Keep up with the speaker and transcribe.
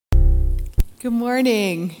Good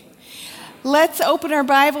morning. Let's open our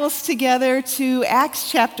Bibles together to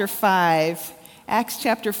Acts chapter 5. Acts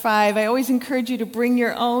chapter 5. I always encourage you to bring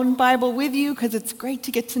your own Bible with you because it's great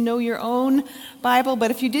to get to know your own Bible.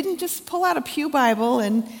 But if you didn't, just pull out a pew Bible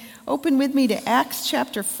and open with me to Acts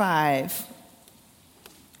chapter 5.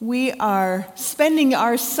 We are spending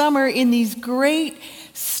our summer in these great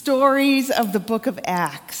stories of the book of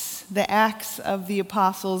Acts. The Acts of the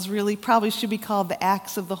Apostles really probably should be called the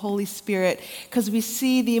Acts of the Holy Spirit because we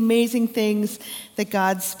see the amazing things that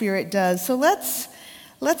God's Spirit does. So let's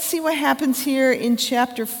see what happens here in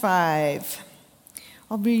chapter 5.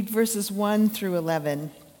 I'll read verses 1 through 11.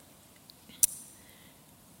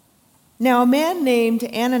 Now a man named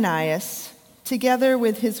Ananias, together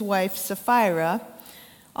with his wife Sapphira,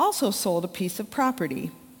 also sold a piece of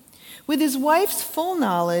property. With his wife's full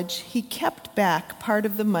knowledge, he kept back part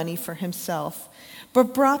of the money for himself,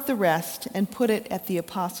 but brought the rest and put it at the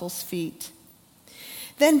apostles' feet.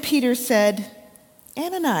 Then Peter said,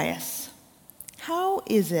 Ananias, how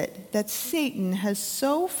is it that Satan has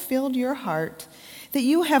so filled your heart that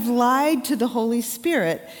you have lied to the Holy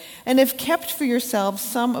Spirit and have kept for yourselves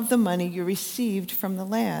some of the money you received from the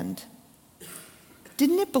land?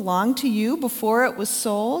 Didn't it belong to you before it was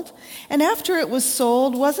sold? And after it was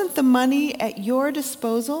sold, wasn't the money at your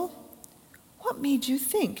disposal? What made you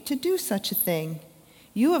think to do such a thing?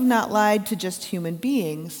 You have not lied to just human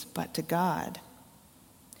beings, but to God.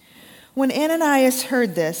 When Ananias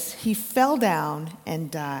heard this, he fell down and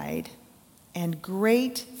died, and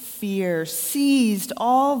great fear seized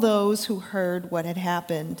all those who heard what had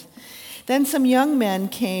happened. Then some young men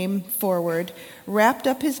came forward, wrapped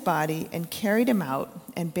up his body, and carried him out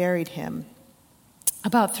and buried him.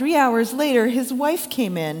 About 3 hours later, his wife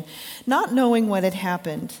came in, not knowing what had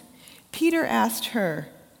happened. Peter asked her,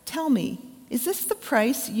 Tell me, is this the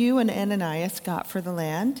price you and Ananias got for the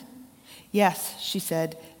land? Yes, she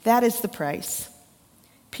said, that is the price.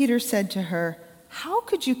 Peter said to her, How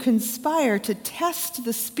could you conspire to test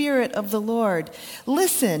the Spirit of the Lord?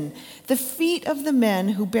 Listen, the feet of the men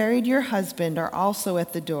who buried your husband are also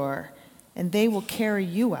at the door, and they will carry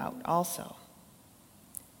you out also.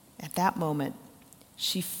 At that moment,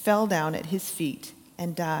 she fell down at his feet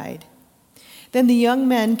and died. Then the young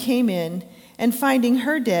men came in, and finding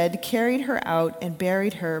her dead, carried her out and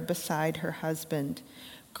buried her beside her husband.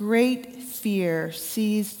 Great fear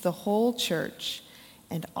seized the whole church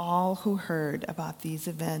and all who heard about these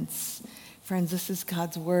events. Friends, this is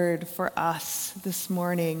God's word for us this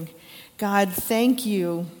morning. God, thank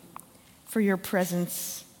you for your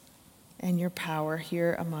presence and your power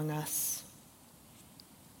here among us.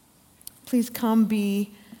 Please come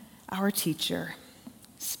be our teacher.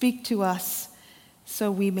 Speak to us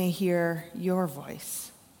so we may hear your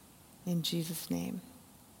voice. In Jesus' name,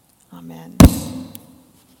 amen.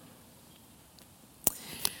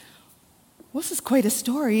 Well, this is quite a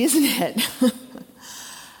story, isn't it?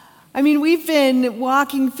 I mean, we've been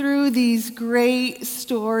walking through these great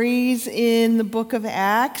stories in the book of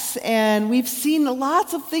Acts, and we've seen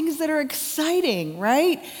lots of things that are exciting,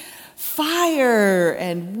 right? Fire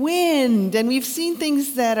and wind, and we've seen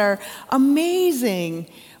things that are amazing.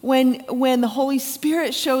 When the Holy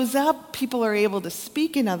Spirit shows up, people are able to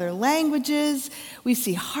speak in other languages. We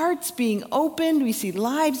see hearts being opened. We see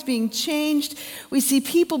lives being changed. We see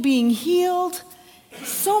people being healed.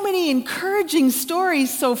 So many encouraging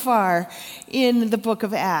stories so far in the book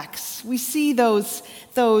of Acts. We see those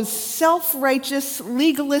self-righteous,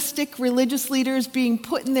 legalistic religious leaders being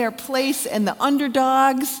put in their place and the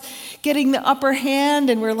underdogs getting the upper hand.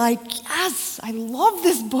 And we're like, yes, I love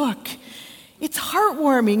this book. It's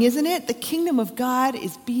heartwarming, isn't it? The kingdom of God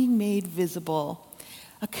is being made visible.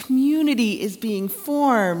 A community is being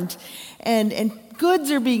formed, and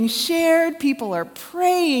goods are being shared. People are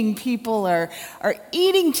praying. People are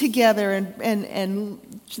eating together and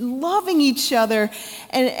loving each other.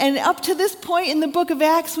 And up to this point in the book of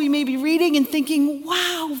Acts, we may be reading and thinking,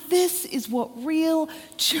 wow, this is what real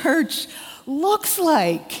church looks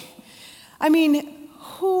like. I mean,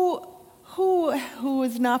 who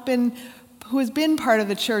has been part of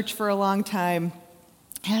the church for a long time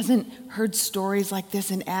hasn't heard stories like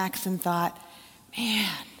this in Acts and thought,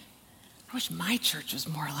 man, I wish my church was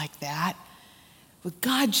more like that. With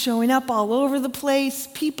God showing up all over the place,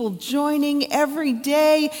 people joining every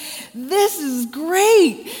day. This is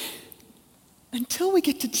great. Until we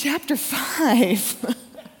get to chapter 5.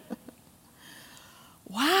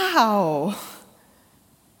 Wow.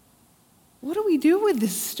 What do we do with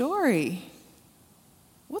this story?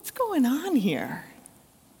 What's going on here?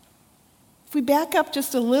 If we back up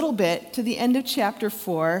just a little bit to the end of chapter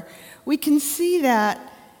 4, we can see that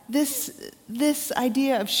this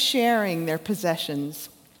idea of sharing their possessions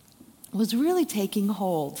was really taking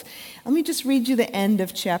hold. Let me just read you the end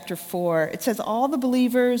of chapter 4. It says, all the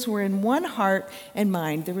believers were in one heart and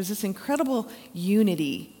mind. There was this incredible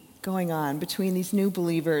unity going on between these new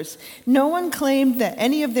believers. No one claimed that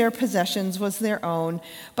any of their possessions was their own,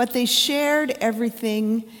 but they shared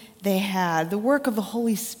everything they had. The work of the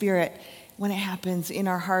Holy Spirit, when it happens in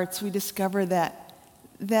our hearts, we discover that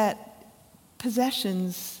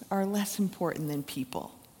possessions are less important than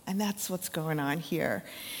people. And that's what's going on here.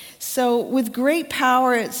 So with great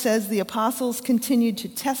power, it says, the apostles continued to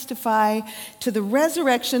testify to the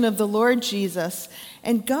resurrection of the Lord Jesus,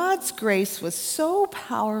 and God's grace was so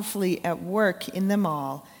powerfully at work in them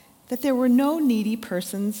all that there were no needy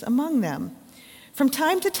persons among them. From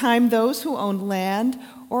time to time, those who owned land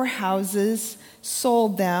or houses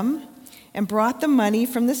sold them and brought the money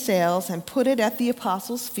from the sales and put it at the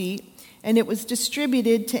apostles' feet, and it was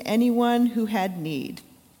distributed to anyone who had need.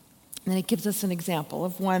 And it gives us an example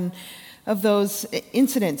of one of those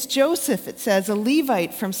incidents. Joseph, it says, a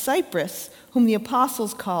Levite from Cyprus, whom the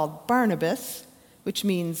apostles called Barnabas, which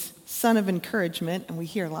means son of encouragement, and we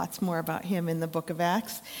hear lots more about him in the book of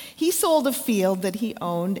Acts. He sold a field that he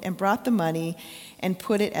owned and brought the money and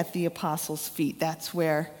put it at the apostles' feet. That's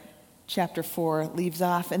where chapter 4 leaves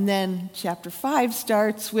off. And then chapter 5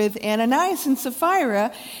 starts with Ananias and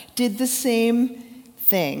Sapphira did the same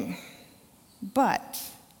thing. But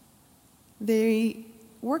they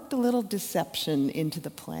worked a little deception into the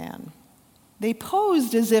plan. They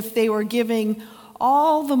posed as if they were giving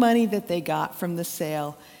all the money that they got from the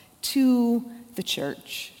sale to the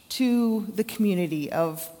church, to the community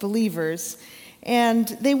of believers. And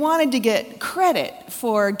they wanted to get credit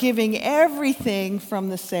for giving everything from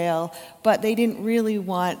the sale, but they didn't really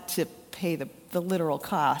want to pay the literal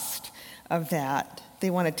cost of that. They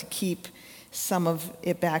wanted to keep some of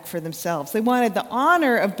it back for themselves. They wanted the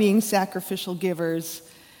honor of being sacrificial givers,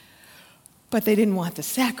 but they didn't want the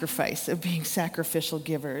sacrifice of being sacrificial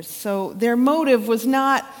givers. So their motive was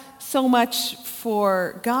not so much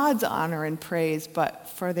for God's honor and praise, but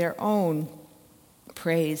for their own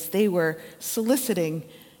praise. They were soliciting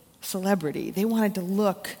celebrity. They wanted to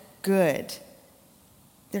look good.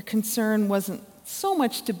 Their concern wasn't so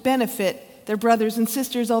much to benefit their brothers and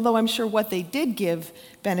sisters, although I'm sure what they did give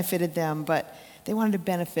benefited them, but they wanted to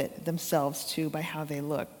benefit themselves too by how they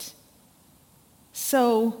looked.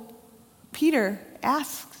 So Peter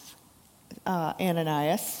asks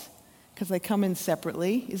Ananias, because they come in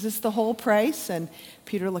separately, is this the whole price? And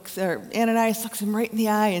Ananias looks him right in the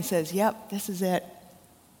eye and says, yep, this is it.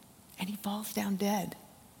 And he falls down dead.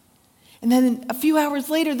 And then a few hours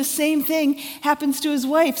later, the same thing happens to his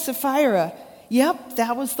wife, Sapphira. Yep,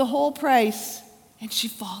 that was the whole price. And she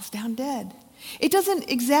falls down dead. It doesn't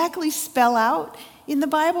exactly spell out in the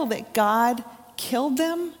Bible that God killed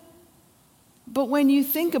them. But when you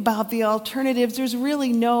think about the alternatives, there's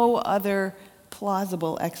really no other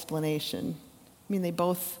plausible explanation. I mean, they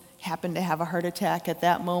both happened to have a heart attack at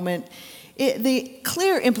that moment. The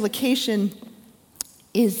clear implication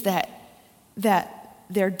is that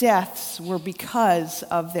their deaths were because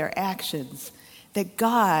of their actions, that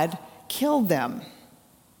God killed them.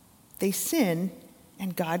 They sin,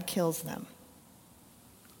 and God kills them.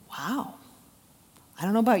 Wow. I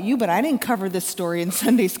don't know about you, but I didn't cover this story in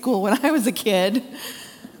Sunday school when I was a kid.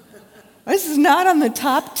 This is not on the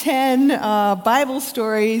top 10 Bible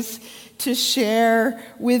stories to share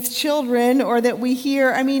with children or that we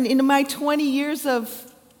hear. I mean, in my 20 years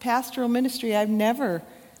of pastoral ministry, I've never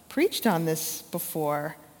preached on this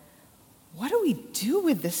before. What do we do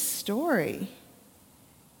with this story?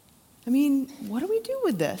 I mean, what do we do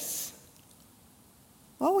with this?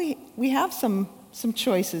 Well, we have some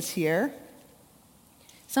choices here.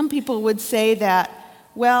 Some people would say that,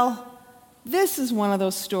 well, this is one of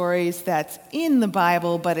those stories that's in the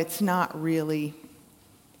Bible, but it's not really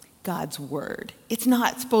God's word. It's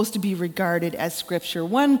not supposed to be regarded as scripture.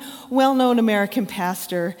 One well-known American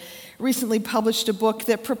pastor recently published a book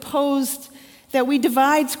that proposed that we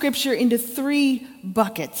divide scripture into 3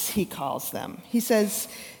 buckets, he calls them. He says,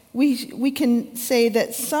 we can say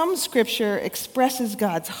that some scripture expresses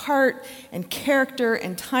God's heart and character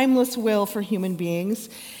and timeless will for human beings.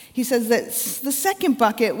 He says that the second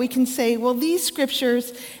bucket, we can say, well, these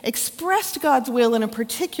scriptures expressed God's will in a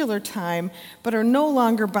particular time, but are no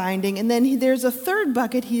longer binding. And then there's a third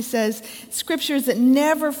bucket, he says, scriptures that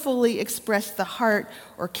never fully express the heart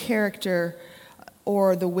or character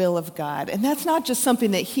or the will of God. And that's not just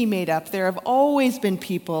something that he made up. There have always been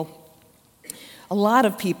people, a lot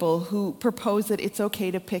of people, who propose that it's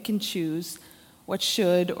okay to pick and choose what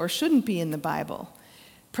should or shouldn't be in the Bible.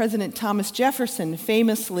 President Thomas Jefferson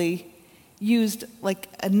famously used like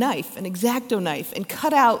a knife, an X-Acto knife, and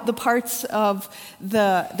cut out the parts of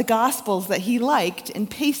the Gospels that he liked and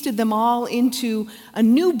pasted them all into a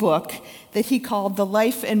new book that he called The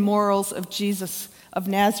Life and Morals of Jesus of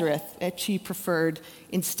Nazareth, which he preferred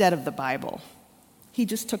instead of the Bible. He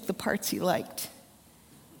just took the parts he liked.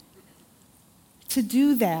 To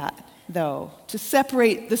do that, though, to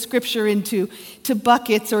separate the Scripture into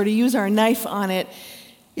buckets or to use our knife on it,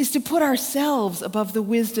 is to put ourselves above the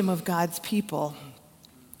wisdom of God's people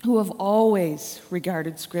who have always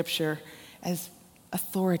regarded Scripture as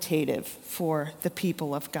authoritative for the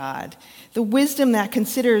people of God. The wisdom that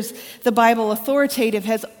considers the Bible authoritative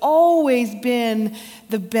has always been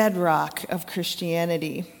the bedrock of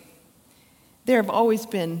Christianity. There have always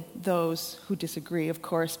been those who disagree, of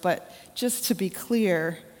course, but just to be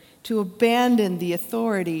clear, to abandon the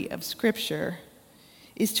authority of Scripture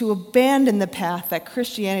is to abandon the path that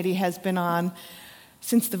Christianity has been on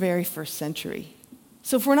since the very first century.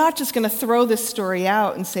 So if we're not just going to throw this story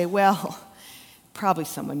out and say, well, probably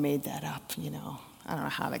someone made that up, I don't know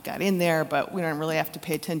how that got in there, but we don't really have to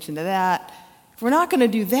pay attention to that. If we're not going to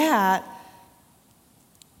do that,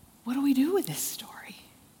 what do we do with this story?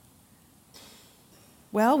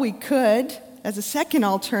 Well, we could, as a second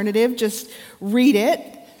alternative, just read it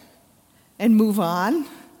and move on.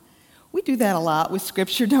 We do that a lot with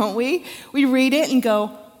Scripture, don't we? We read it and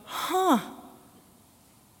go, huh.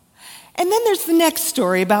 And then there's the next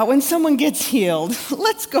story about when someone gets healed.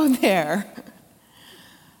 Let's go there.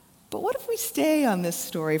 But what if we stay on this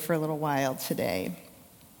story for a little while today?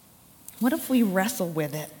 What if we wrestle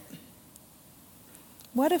with it?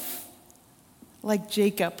 What if, like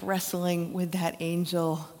Jacob wrestling with that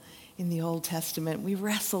angel in the Old Testament, we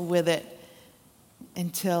wrestle with it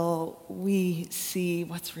until we see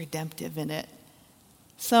what's redemptive in it?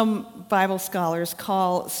 Some Bible scholars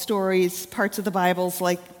call stories, parts of the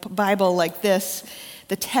Bible like this,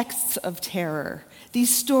 the texts of terror.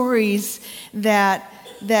 These stories that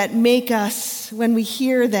make us, when we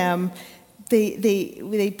hear them,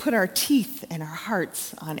 they put our teeth and our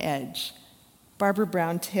hearts on edge. Barbara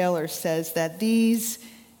Brown Taylor says that these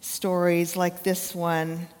stories, like this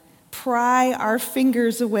one, pry our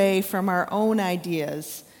fingers away from our own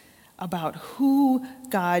ideas about who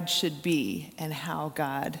God should be and how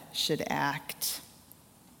God should act.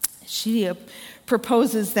 She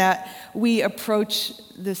proposes that we approach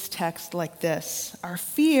this text like this. Our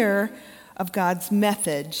fear of God's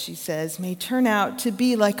method, she says, may turn out to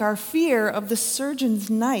be like our fear of the surgeon's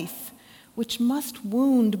knife, which must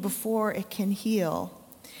wound before it can heal.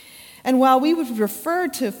 And while we would prefer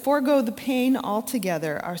to forego the pain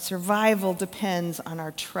altogether, our survival depends on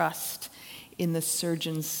our trust in the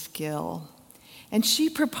surgeon's skill. And she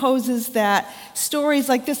proposes that stories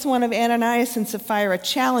like this one of Ananias and Sapphira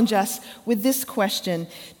challenge us with this question: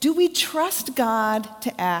 do we trust God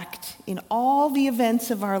to act in all the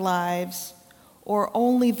events of our lives, or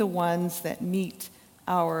only the ones that meet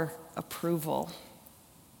our approval?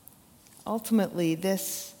 Ultimately,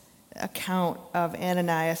 this account of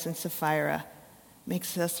Ananias and Sapphira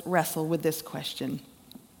makes us wrestle with this question: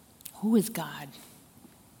 who is God?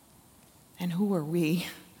 And who are we?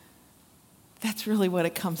 That's really what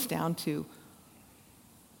it comes down to.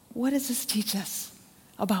 What does this teach us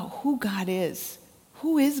about who God is?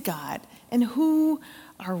 Who is God? And who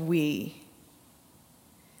are we?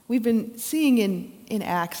 We've been seeing in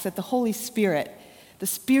Acts that the Holy Spirit, the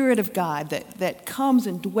Spirit of God that comes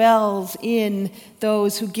and dwells in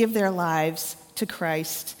those who give their lives to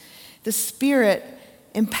Christ, the Spirit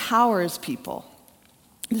empowers people.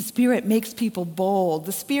 The Spirit makes people bold.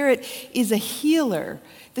 The Spirit is a healer.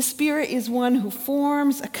 The Spirit is one who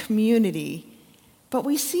forms a community. But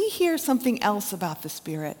we see here something else about the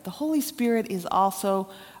Spirit. The Holy Spirit is also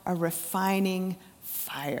a refining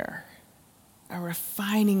fire. A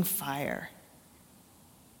refining fire.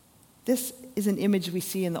 This is an image we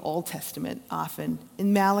see in the Old Testament often.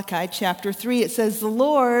 In Malachi chapter 3, it says, "The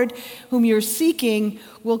Lord whom you're seeking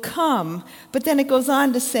will come." But then it goes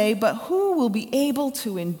on to say, "But who will be able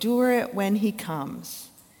to endure it when he comes?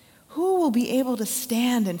 Who will be able to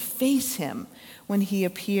stand and face him when he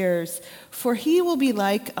appears? For he will be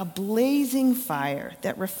like a blazing fire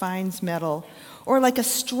that refines metal, or like a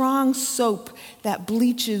strong soap that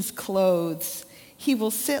bleaches clothes. He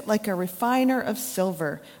will sit like a refiner of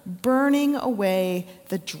silver, burning away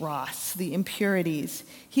the dross, the impurities.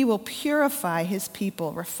 He will purify his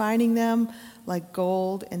people, refining them like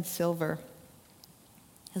gold and silver."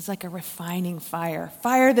 It's like a refining fire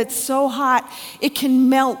that's so hot it can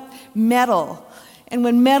melt metal. And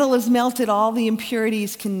when metal is melted, all the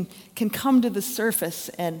impurities can come to the surface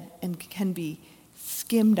and can be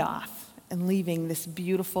skimmed off and leaving this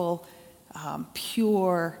beautiful,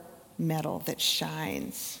 pure metal that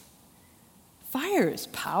shines. Fire is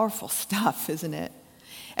powerful stuff, isn't it?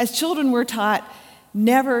 As children, we're taught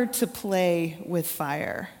never to play with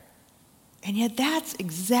fire. And yet that's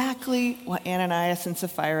exactly what Ananias and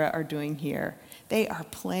Sapphira are doing here. They are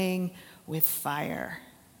playing with fire.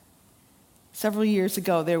 Several years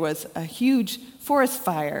ago, there was a huge forest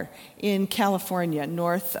fire in California,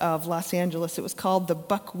 north of Los Angeles. It was called the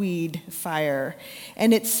Buckweed Fire.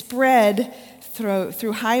 And it spread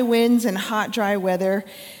through high winds and hot, dry weather.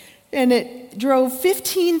 And it drove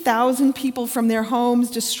 15,000 people from their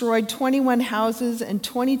homes, destroyed 21 houses and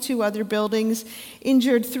 22 other buildings,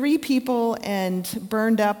 injured 3 people, and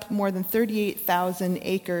burned up more than 38,000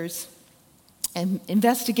 acres. And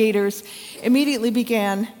investigators immediately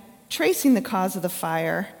began tracing the cause of the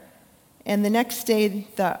fire. And the next day,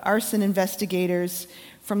 the arson investigators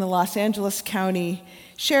from the Los Angeles County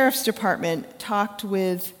Sheriff's Department talked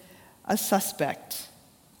with a suspect.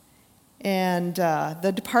 And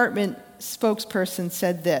the department spokesperson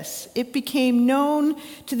said this: "It became known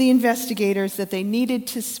to the investigators that they needed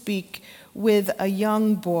to speak with a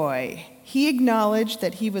young boy. He acknowledged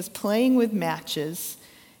that he was playing with matches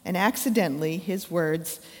and accidentally, his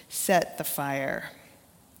words, set the fire."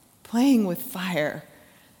 Playing with fire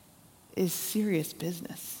is serious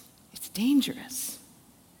business. It's dangerous.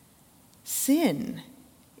 Sin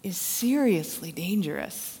is seriously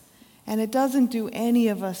dangerous. And it doesn't do any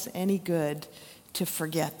of us any good to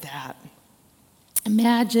forget that.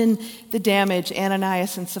 Imagine the damage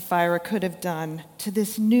Ananias and Sapphira could have done to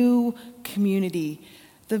this new community,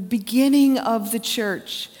 the beginning of the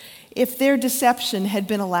church, if their deception had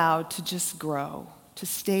been allowed to just grow, to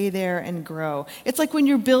stay there and grow. It's like when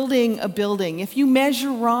you're building a building. If you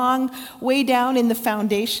measure wrong way down in the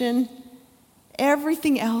foundation,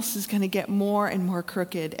 everything else is going to get more and more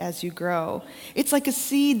crooked as you grow. It's like a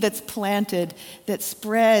seed that's planted that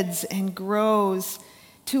spreads and grows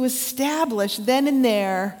to establish then and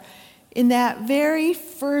there in that very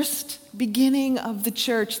first beginning of the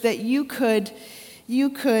church that you could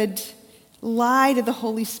lie to the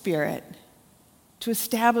Holy Spirit to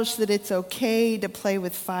establish that it's okay to play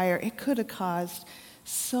with fire. It could have caused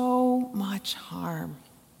so much harm.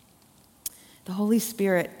 The Holy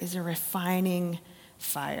Spirit is a refining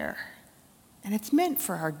fire, and it's meant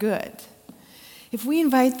for our good. If we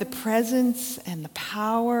invite the presence and the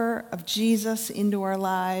power of Jesus into our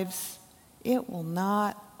lives, it will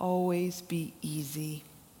not always be easy.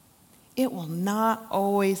 It will not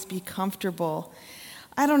always be comfortable.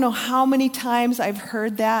 I don't know how many times I've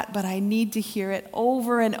heard that, but I need to hear it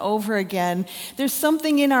over and over again. There's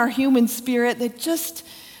something in our human spirit that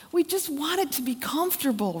we just want it to be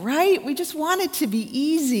comfortable, right? We just want it to be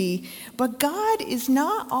easy. But God is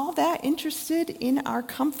not all that interested in our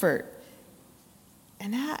comfort.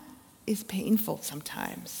 And that is painful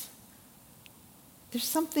sometimes. There's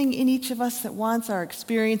something in each of us that wants our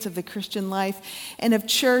experience of the Christian life and of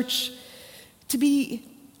church to be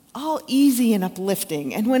all easy and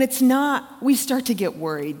uplifting. And when it's not, we start to get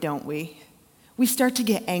worried, don't we? We start to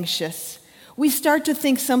get anxious. We start to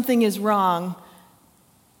think something is wrong.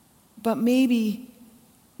 But maybe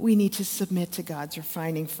we need to submit to God's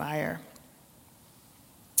refining fire.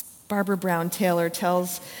 Barbara Brown Taylor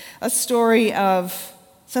tells a story of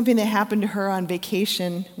something that happened to her on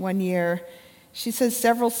vacation one year. She says,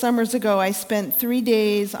 "Several summers ago, I spent 3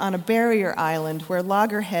 days on a barrier island where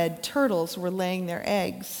loggerhead turtles were laying their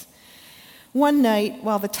eggs. One night,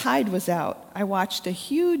 while the tide was out, I watched a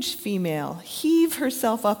huge female heave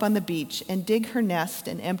herself up on the beach and dig her nest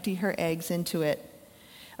and empty her eggs into it.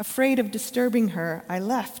 Afraid of disturbing her, I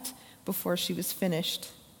left before she was finished.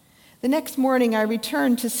 The next morning, I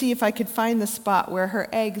returned to see if I could find the spot where her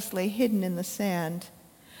eggs lay hidden in the sand.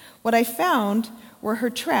 What I found were her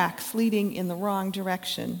tracks leading in the wrong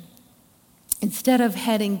direction. Instead of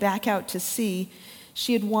heading back out to sea,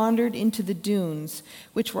 she had wandered into the dunes,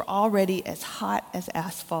 which were already as hot as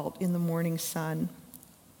asphalt in the morning sun.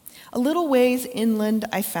 A little ways inland,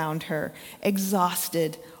 I found her,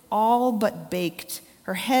 exhausted, all but baked,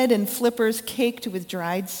 her head and flippers caked with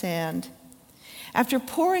dried sand. After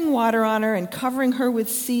pouring water on her and covering her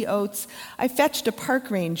with sea oats, I fetched a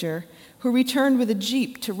park ranger who returned with a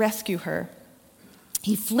jeep to rescue her.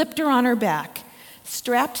 He flipped her on her back,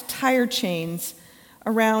 strapped tire chains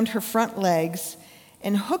around her front legs,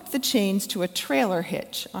 and hooked the chains to a trailer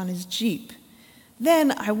hitch on his jeep.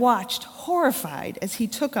 Then I watched, horrified, as he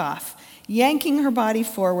took off, yanking her body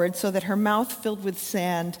forward so that her mouth filled with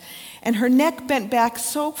sand, and her neck bent back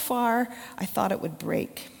so far I thought it would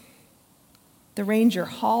break. The ranger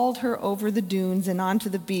hauled her over the dunes and onto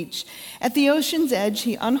the beach. At the ocean's edge,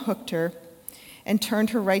 he unhooked her and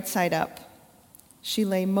turned her right side up. She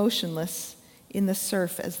lay motionless in the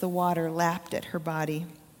surf as the water lapped at her body,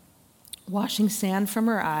 washing sand from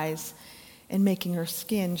her eyes and making her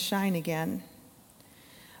skin shine again.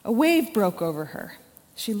 A wave broke over her.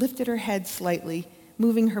 She lifted her head slightly,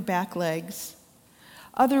 moving her back legs.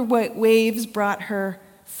 Other waves brought her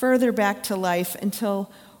further back to life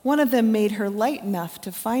until one of them made her light enough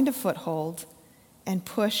to find a foothold and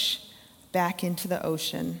push back into the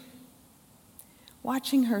ocean.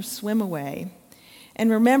 Watching her swim away and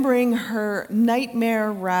remembering her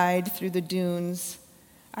nightmare ride through the dunes,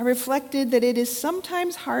 I reflected that it is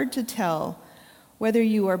sometimes hard to tell whether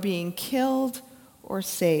you are being killed or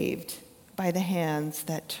saved by the hands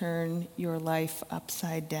that turn your life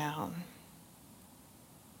upside down.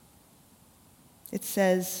 It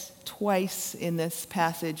says twice in this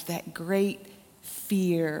passage that great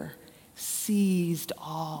fear seized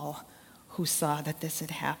all who saw that this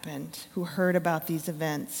had happened, who heard about these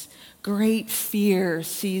events. Great fear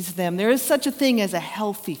seized them. There is such a thing as a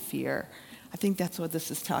healthy fear. I think that's what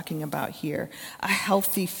this is talking about here, a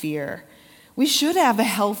healthy fear. We should have a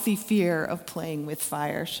healthy fear of playing with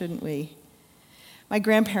fire, shouldn't we? My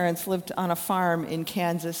grandparents lived on a farm in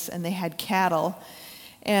Kansas, and they had cattle.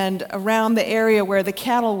 And around the area where the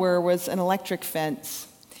cattle were was an electric fence.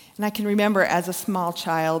 And I can remember as a small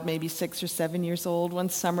child, maybe 6 or 7 years old, one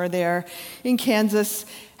summer there in Kansas,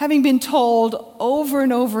 having been told over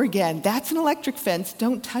and over again, that's an electric fence,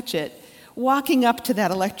 don't touch it. Walking up to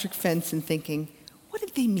that electric fence and thinking, what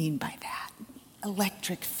did they mean by that?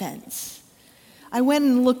 Electric fence. I went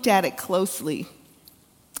and looked at it closely.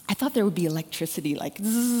 I thought there would be electricity, like,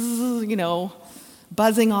 zzz,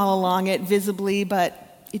 buzzing all along it visibly,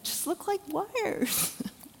 but it just looked like wires.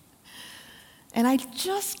 And I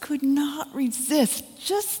just could not resist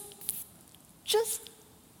just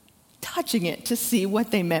touching it to see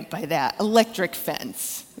what they meant by that, electric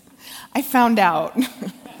fence. I found out.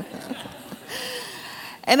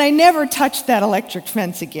 And I never touched that electric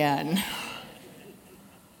fence again.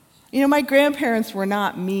 My grandparents were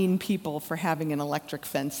not mean people for having an electric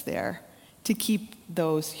fence there to keep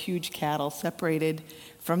those huge cattle separated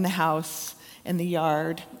from the house and the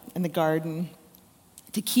yard and the garden,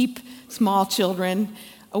 to keep small children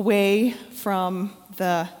away from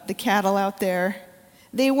the cattle out there.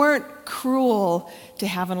 They weren't cruel to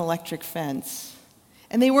have an electric fence.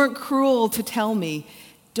 And they weren't cruel to tell me,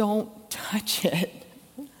 don't touch it.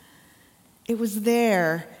 It was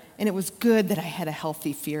there, and it was good that I had a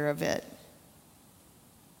healthy fear of it.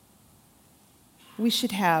 We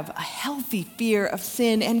should have a healthy fear of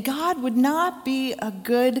sin, and God would not be a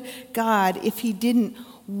good God if he didn't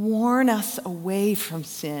warn us away from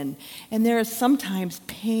sin. And there is sometimes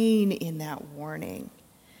pain in that warning.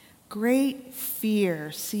 Great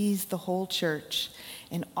fear seized the whole church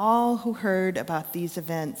and all who heard about these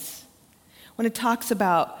events. When it talks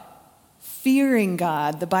about fearing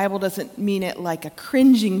God, the Bible doesn't mean it like a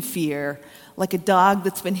cringing fear, like a dog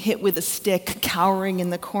that's been hit with a stick cowering in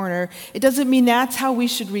the corner. It doesn't mean that's how we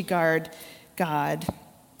should regard God.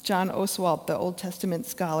 John Oswalt, the Old Testament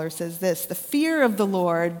scholar, says this: the fear of the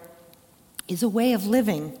Lord is a way of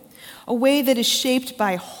living, a way that is shaped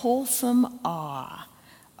by wholesome awe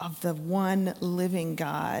of the one living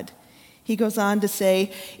God. He goes on to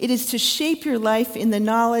say, it is to shape your life in the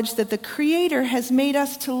knowledge that the Creator has made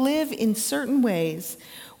us to live in certain ways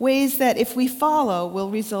that if we follow will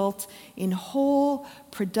result in whole,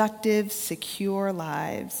 productive, secure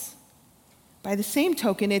lives. By the same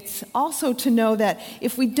token, it's also to know that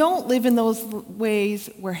if we don't live in those ways,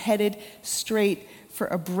 we're headed straight for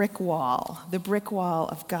a brick wall, the brick wall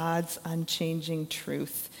of God's unchanging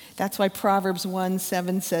truth. That's why Proverbs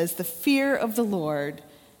 1:7 says, the fear of the Lord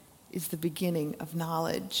is the beginning of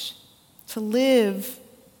knowledge. To live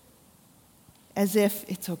as if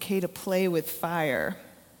it's okay to play with fire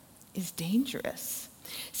is dangerous.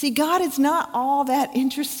 See, God is not all that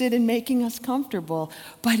interested in making us comfortable,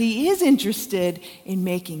 but he is interested in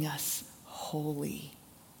making us holy.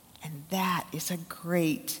 And that is a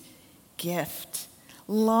great gift.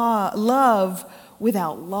 Love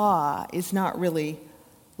without law is not really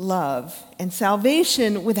love. And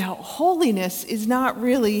salvation without holiness is not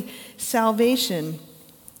really salvation.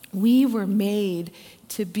 We were made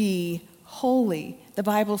to be holy. The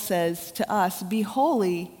Bible says to us, be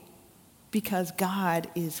holy because God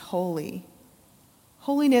is holy.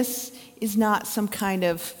 Holiness is not some kind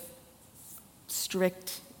of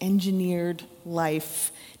strict, engineered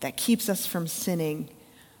life that keeps us from sinning.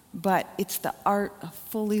 but it's the art of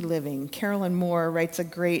fully living. Carolyn Moore writes a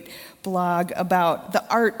great blog about the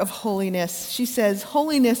art of holiness. She says,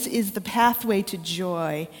 "Holiness is the pathway to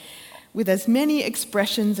joy, with as many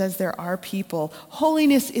expressions as there are people.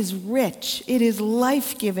 Holiness is rich, it is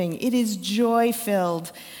life-giving, it is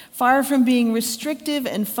joy-filled. Far from being restrictive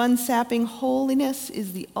and fun-sapping, holiness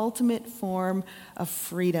is the ultimate form of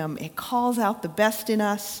freedom. It calls out the best in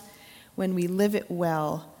us when we live it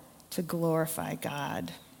well to glorify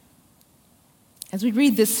God." As we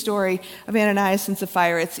read this story of Ananias and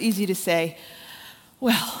Sapphira, it's easy to say,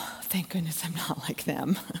 well, thank goodness I'm not like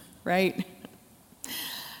them, right?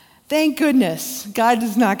 Thank goodness God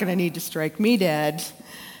is not going to need to strike me dead.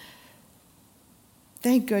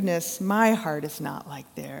 Thank goodness my heart is not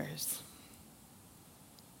like theirs.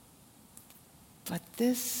 But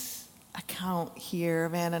this account here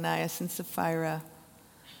of Ananias and Sapphira,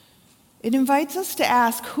 it invites us to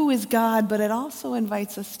ask, who is God? But it also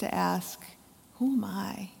invites us to ask, who am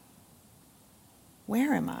I?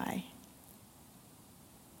 Where am I?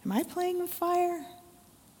 Am I playing with fire?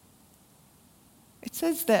 It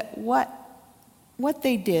says that what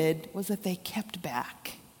they did was that they kept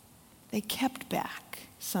back. They kept back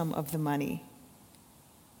some of the money.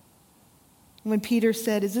 When Peter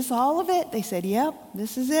said, "Is this all of it?" They said, "Yep,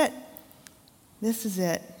 this is it. This is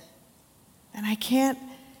it." And I can't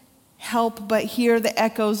help but hear the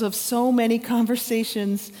echoes of so many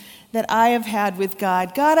conversations that I have had with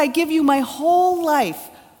God. God, I give you my whole life.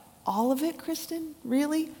 All of it, Kristen?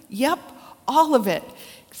 Really? Yep, all of it.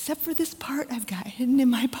 Except for this part I've got hidden in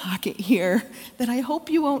my pocket here that I hope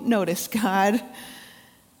you won't notice, God.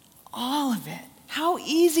 All of it. How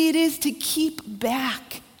easy it is to keep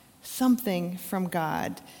back something from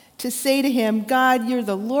God. To say to him, God, you're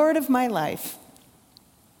the Lord of my life.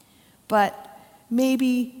 But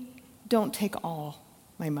maybe don't take all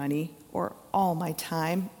my money or all my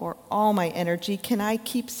time or all my energy. Can I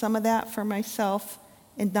keep some of that for myself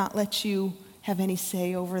and not let you have any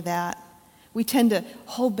say over that? We tend to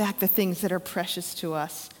hold back the things that are precious to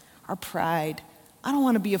us. Our pride. I don't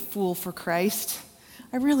want to be a fool for Christ.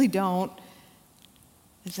 I really don't.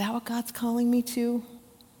 Is that what God's calling me to?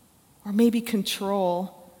 Or maybe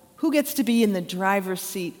control. Who gets to be in the driver's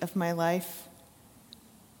seat of my life?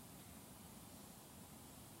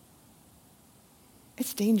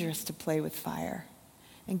 It's dangerous to play with fire.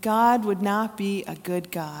 And God would not be a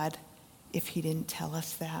good God if he didn't tell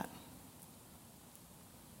us that.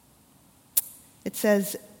 It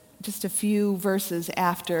says just a few verses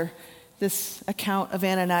after this account of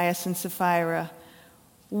Ananias and Sapphira,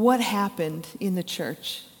 what happened in the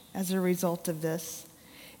church as a result of this.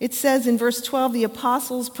 It says in verse 12, the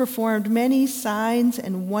apostles performed many signs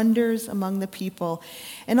and wonders among the people,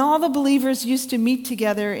 and all the believers used to meet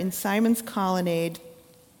together in Simon's colonnade,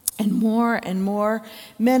 and more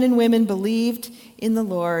men and women believed in the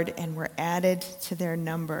Lord and were added to their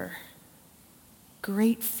number.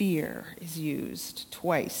 Great fear is used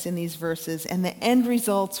twice in these verses, and the end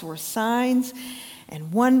results were signs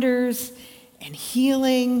and wonders and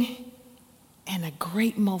healing, and a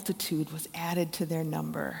great multitude was added to their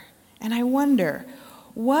number. And I wonder,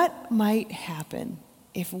 what might happen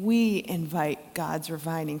if we invite God's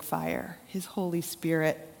refining fire, his Holy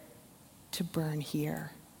Spirit, to burn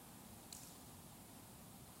here?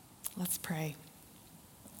 Let's pray.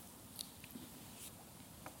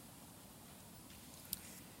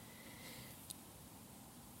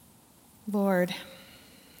 Lord,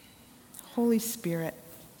 Holy Spirit,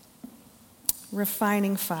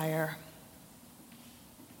 refining fire,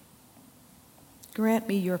 grant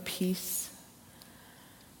me your peace,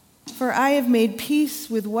 for I have made peace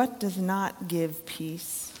with what does not give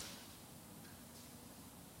peace.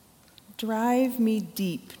 Drive me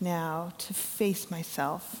deep now to face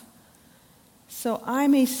myself, so I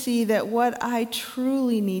may see that what I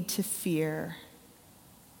truly need to fear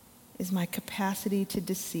is my capacity to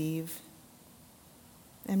deceive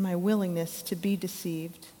and my willingness to be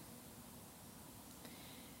deceived.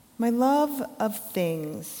 My love of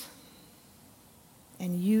things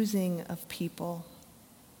and using of people.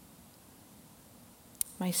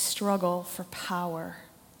 My struggle for power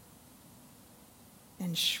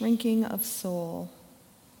and shrinking of soul.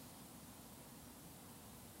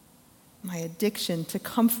 My addiction to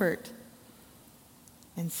comfort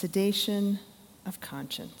and sedation of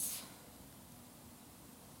conscience.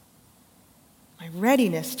 My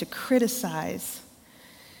readiness to criticize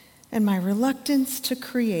and my reluctance to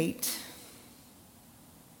create.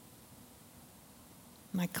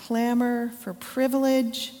 My clamor for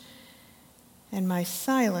privilege and my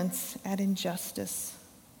silence at injustice.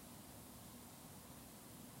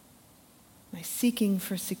 My seeking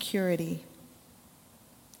for security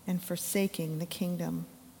and forsaking the kingdom.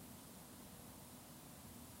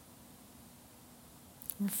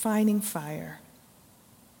 Refining fire.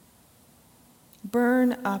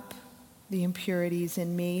 Burn up the impurities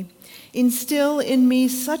in me. Instill in me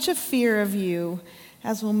such a fear of you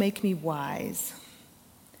as will make me wise,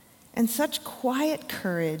 and such quiet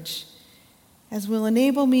courage as will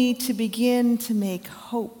enable me to begin to make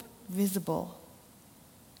hope visible,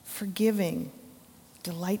 forgiving,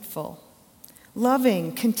 delightful,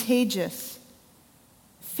 loving, contagious,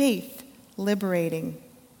 faith liberating,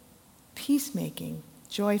 peacemaking,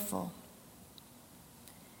 joyful,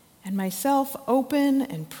 and myself open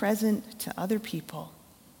and present to other people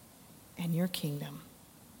and your kingdom.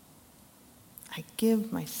 I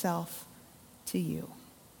give myself to you.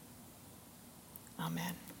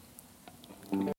 Amen.